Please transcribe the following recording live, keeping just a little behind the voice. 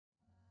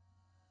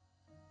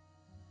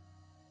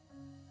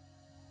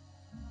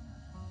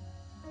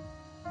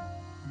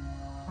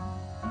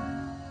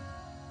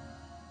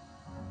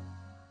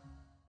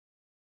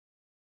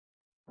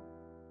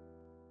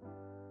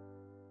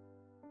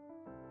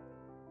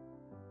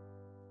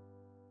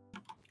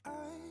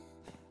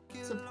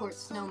support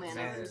snowman.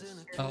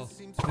 Oh,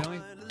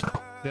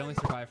 they only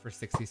survive for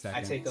 60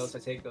 seconds. I take those.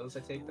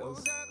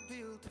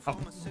 Oh.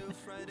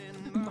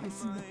 My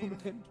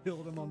snowman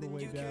killed him on the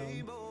way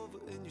down.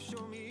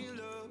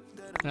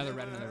 Another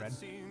red.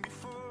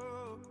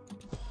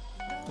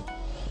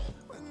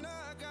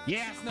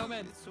 Yeah,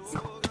 snowman!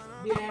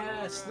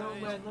 Yeah,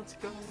 snowman, let's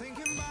go.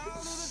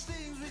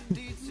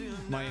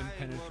 My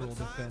impenetrable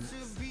defense.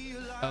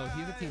 Oh,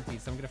 he's a TNT,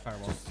 so I'm gonna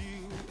firewall.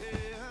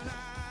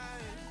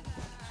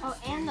 Oh,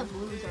 and the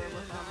blues are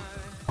with them.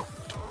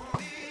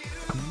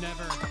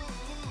 Never.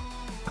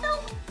 No!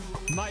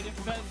 My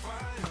defense!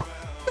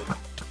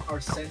 Our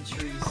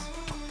centuries.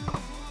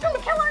 Kill the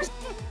killers!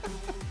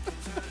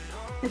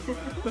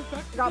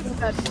 I got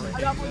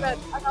one bed.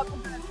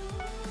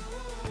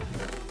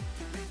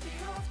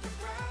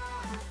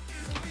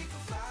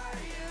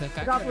 The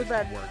fact Drop that the it's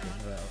bed. working,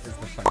 though, is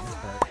the funniest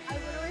part. I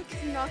literally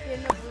snuck in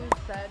the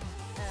blues bed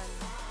and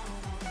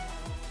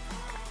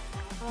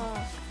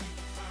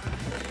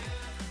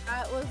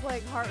that was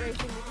like heart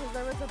racing because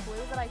there was a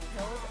blue that I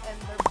killed and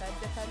their bed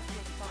defense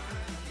was fucking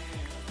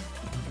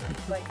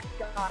like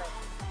got it.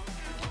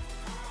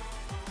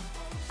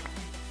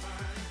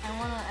 I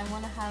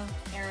wanna have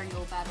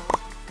aerial battles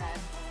with Red.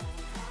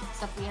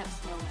 Except we have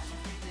snowmen.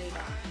 They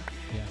don't.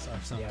 Yes, our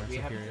snowmen are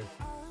superior.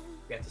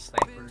 We have the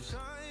snipers.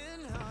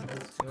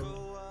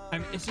 I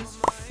mean, it's just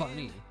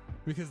funny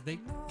because the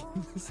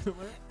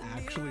snowmen are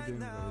actually doing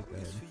really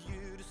good.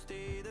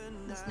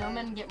 The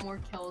snowmen get more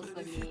kills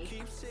than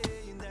me.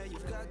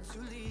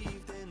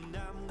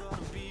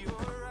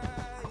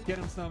 Get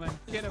him, snowman.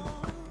 Get him.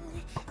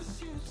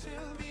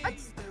 I'm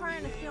just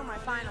trying to steal my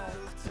final.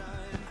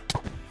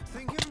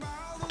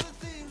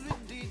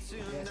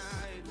 Yes.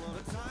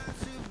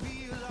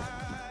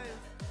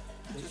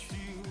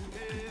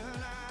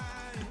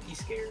 He's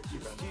scared. You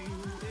run.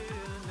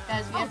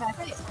 Guys, we have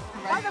access to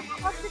Why Red. the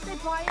fuck did they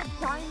buy a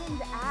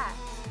diamond axe?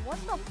 What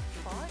the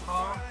fuck?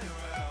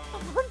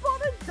 Someone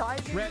bought a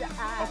diamond Red.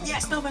 axe.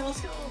 Yes, snowman,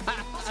 let's go.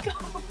 Let's go.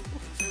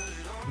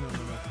 No,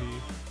 P.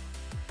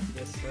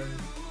 Yes, sir.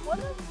 What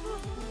is the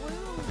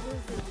blues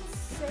is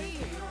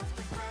insane.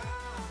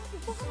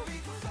 What the fuck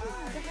is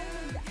a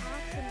diamond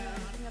axe and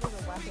using it as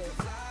a weapon?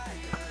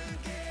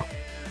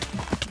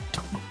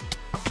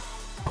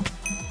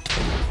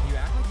 You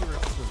act like you were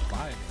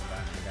surviving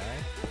that guy.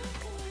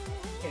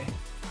 Yeah.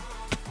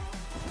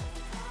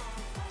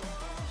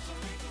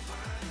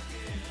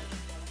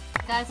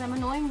 Guys, I'm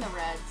annoying the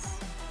Reds.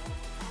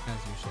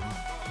 As you should.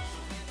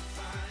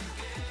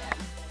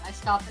 Yeah, I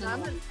stopped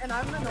them. And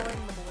I'm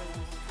annoying the blues.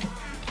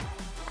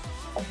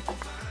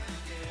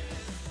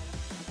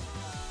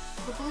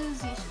 The blues,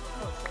 you should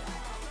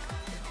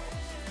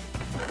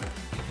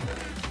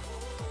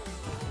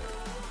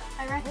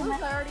I Blues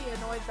recommend. already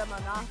annoyed them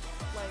enough,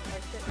 like a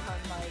shit ton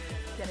by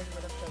getting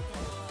rid of those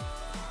guys.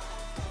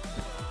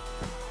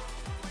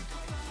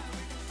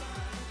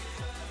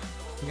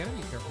 You gotta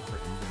be careful for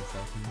injuring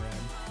yourself in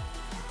red.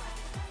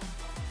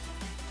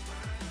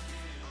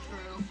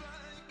 True.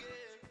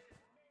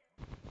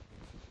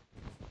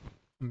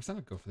 I'm just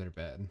gonna go for their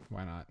bed.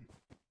 Why not?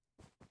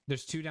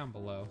 There's two down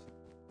below.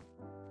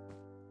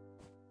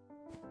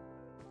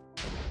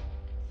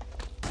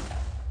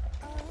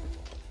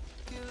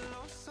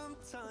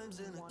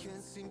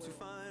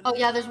 Oh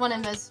yeah, there's one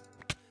invis.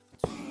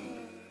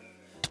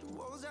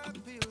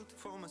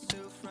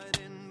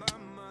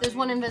 There's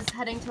one invis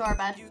heading to our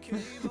bed.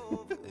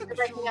 They're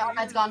breaking out. Our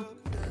bed's gone.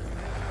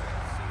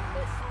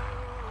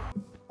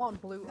 I'm on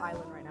blue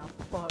island right now.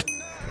 Fuck.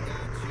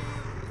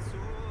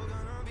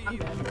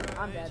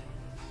 I'm dead.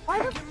 Why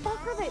the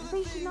fuck are they?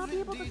 They should not be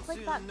able to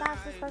click that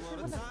fast, especially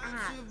with an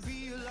axe.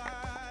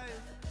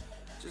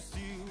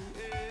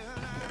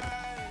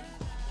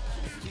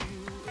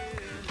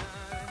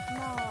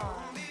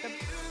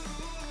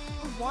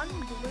 One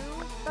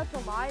blue that's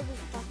alive is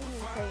fucking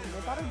insane.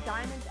 They got a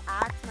diamond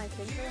axe and I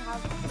think they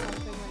have something that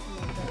can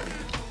make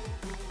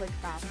them click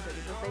faster,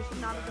 because they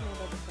should not have been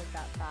able to click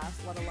that fast,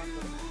 let alone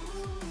with an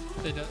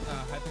axe. It does,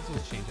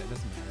 hypixels change it,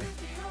 doesn't matter.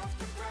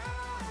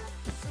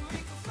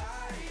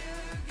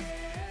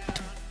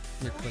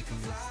 Your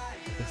clicking is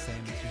the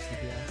same as your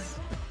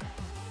CPS.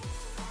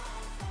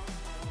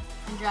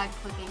 And drag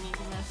clicking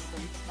exists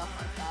and stuff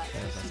like that.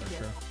 That is also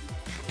true.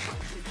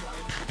 Good job.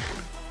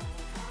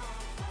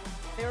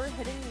 They were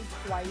hitting me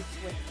twice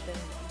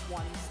within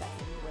 1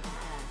 second with an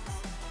axe.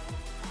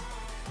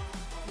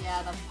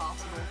 Yeah, that's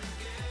possible.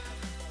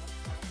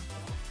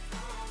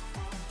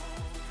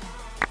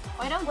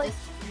 Why don't this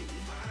be?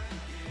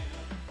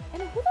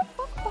 And who the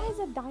fuck buys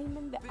a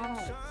diamond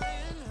axe?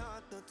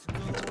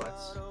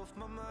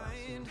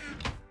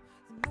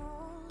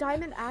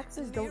 Diamond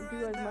axes don't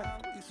do as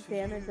much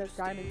damage as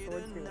diamond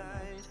swords do.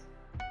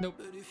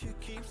 Nope.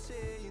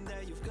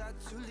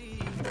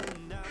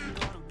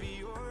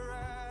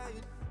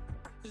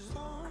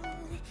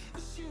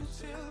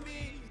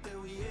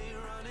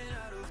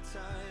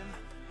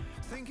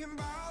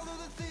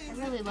 I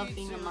really love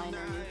being a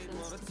minor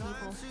nuisance to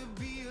people.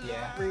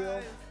 Yeah.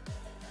 Real.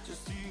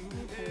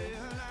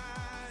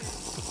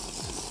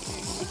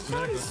 I'm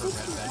gonna go for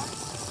red bed.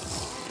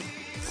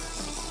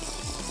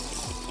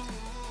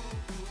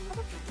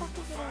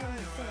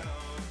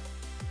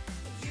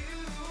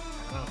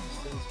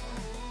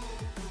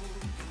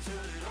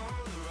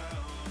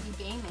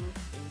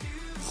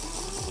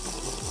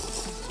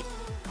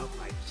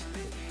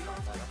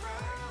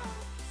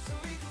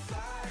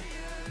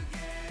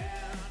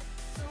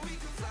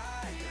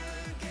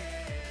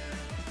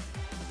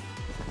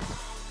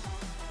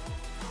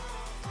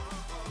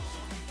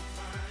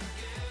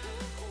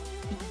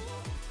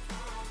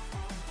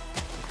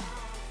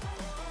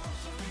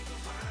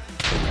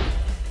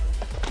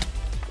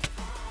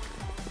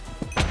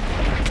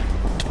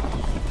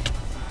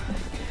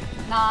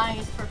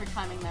 Nice, perfect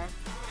timing there.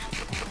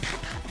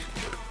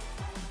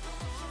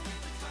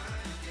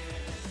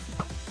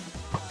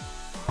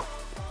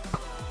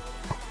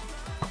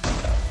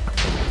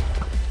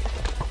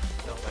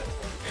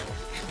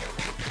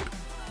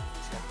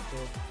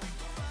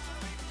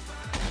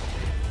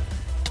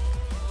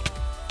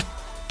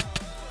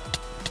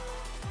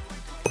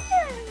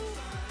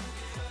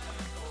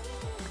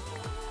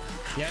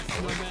 Yes,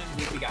 snowman.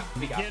 We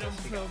got Get him,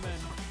 this. snowman.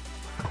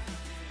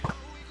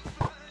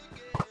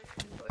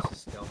 Let's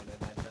just go in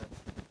that then.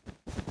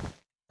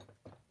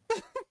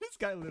 This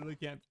guy literally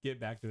can't get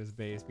back to his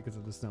base because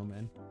of the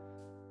snowman.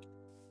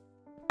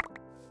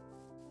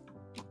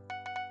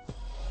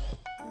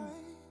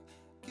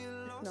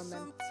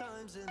 Snowman.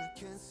 Sometimes and I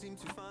can't seem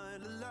to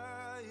find a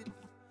light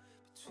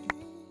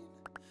between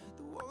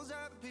the walls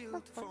I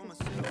built for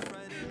myself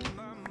right in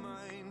my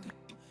mind.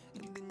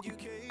 And then you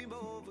came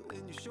over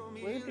and you showed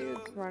me Blue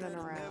dude's running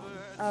around.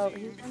 Oh,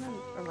 he's running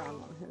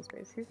around on his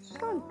base. He's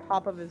just on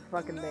top of his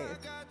fucking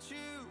base.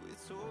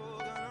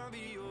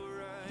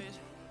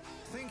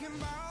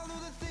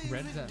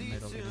 Red's at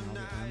middle getting all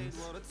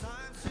the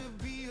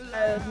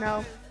guns.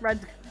 No.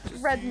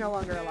 Red's no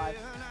longer alive.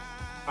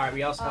 Alright,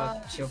 we also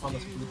have chill on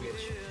this blue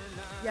bitch.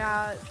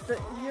 Yeah, this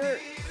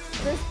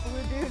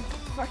blue dude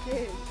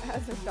fucking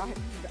has a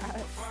diamond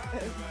axe.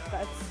 And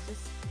that's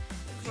just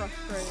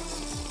frustrating.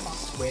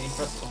 Just waiting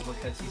for us to pull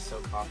because he's so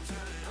cocky.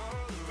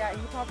 Yeah,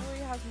 he probably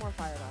has more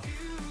fire though.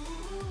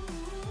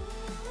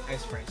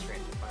 Nice frame straight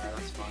into fire,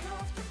 that's fine.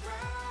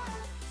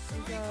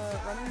 He's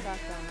running back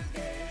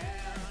downstairs.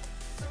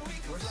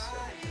 We're so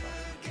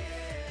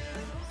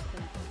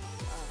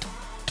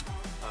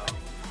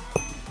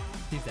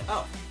He's dead.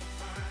 Oh.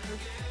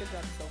 Good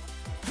job, Phil.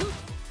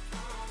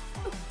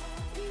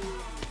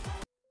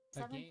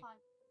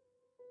 7-5.